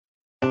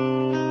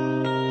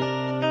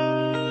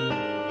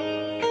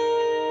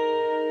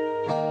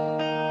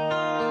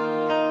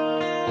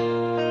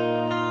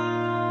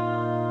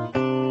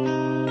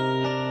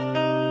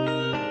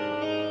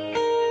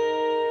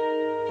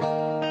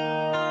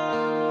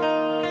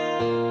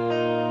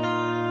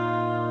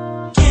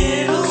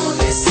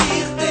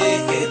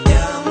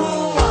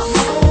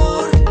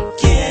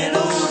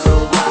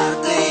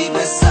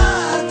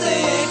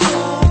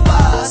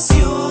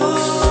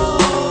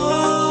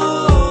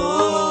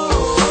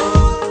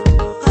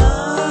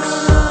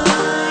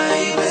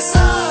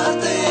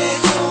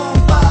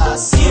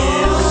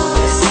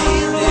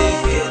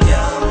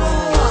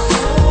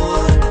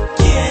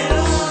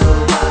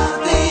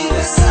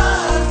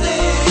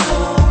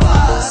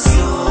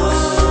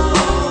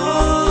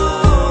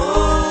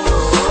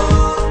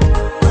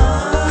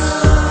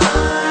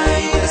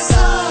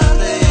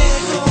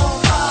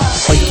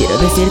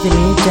decirte,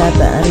 mi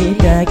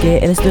chaparrita, que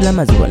eres tú la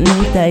más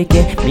bonita y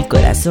que mi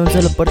corazón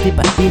solo por ti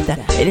palpita.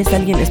 Eres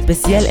alguien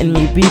especial en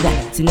mi vida.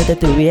 Si no te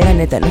tuviera,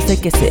 neta, no sé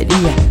qué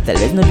sería. Tal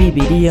vez no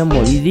viviría o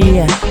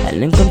moriría al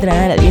no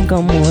encontrar a alguien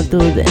como tú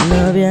de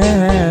novia.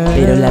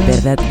 Pero la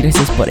verdad,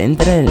 gracias por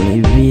entrar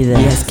en mi vida.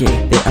 Y es que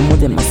te amo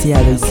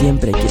demasiado y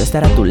siempre quiero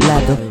estar a tu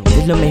lado.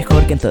 Es lo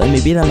mejor que en toda mi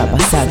vida me ha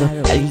pasado.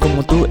 Alguien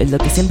como tú es lo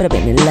que siempre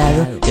ven el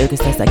lado. Creo que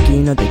estás aquí,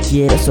 no te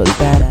quiero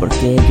soltar,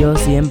 porque yo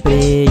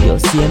siempre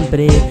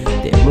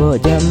te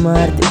voy a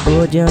amar, te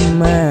voy a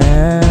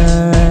amar.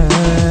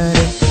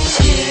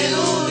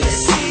 Quiero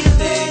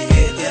decirte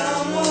que te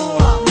amo,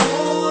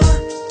 amor.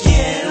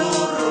 Quiero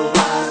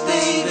robarte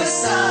y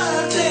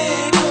besarte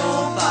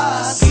con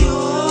pasión.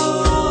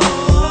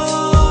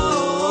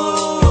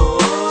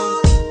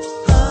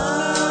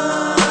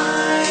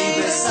 Ay,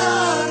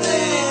 besarte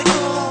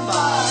con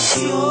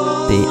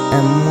pasión.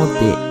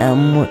 Te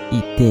amo y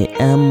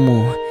te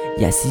amo.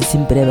 Y así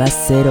siempre va a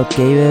ser, ¿ok,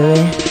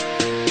 bebé?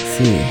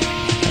 Sí.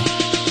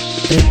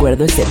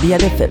 Recuerdo ese día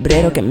de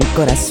febrero que mi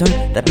corazón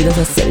rápido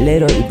se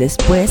aceleró y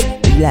después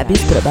mis labios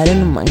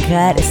probaron un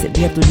manjar. Ese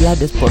día tus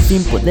labios por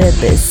fin pude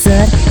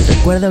besar.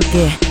 Recuerdo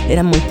que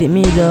era muy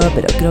tímido,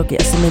 pero creo que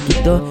ya se me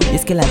quitó. Y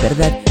es que la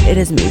verdad,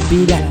 eres mi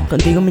vida.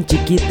 Contigo mi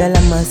chiquita, la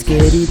más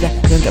querida.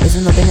 Y aunque a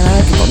veces no tenga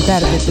nada que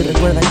contarte, tú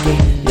recuerda que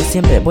yo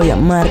siempre voy a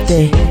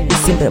amarte.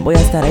 Siempre voy a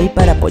estar ahí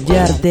para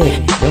apoyarte.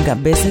 Y aunque a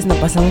veces no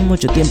pasamos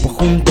mucho tiempo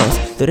juntos,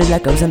 tú eres la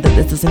causante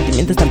de estos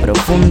sentimientos tan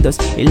profundos.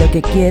 Y lo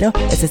que quiero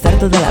es estar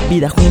toda la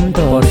vida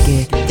juntos,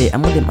 porque te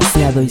amo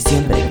demasiado y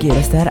siempre quiero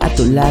estar a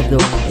tu lado.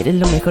 Eres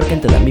lo mejor que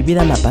en toda mi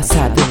vida me ha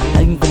pasado.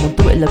 Alguien como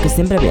tú es lo que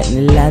siempre había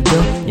anhelado.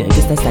 Y hoy que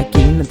estás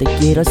aquí no te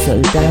quiero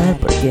soltar,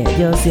 porque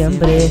yo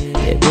siempre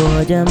te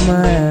voy a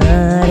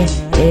amar.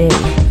 Ey,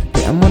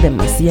 te amo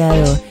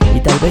demasiado. Y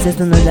tal vez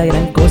esto no es la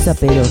gran cosa,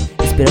 pero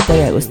espero te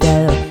haya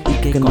gustado y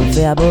que con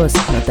fea voz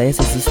no te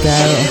hayas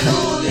asustado.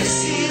 Quiero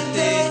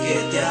decirte que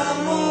te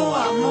amo,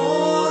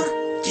 amor.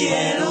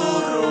 Quiero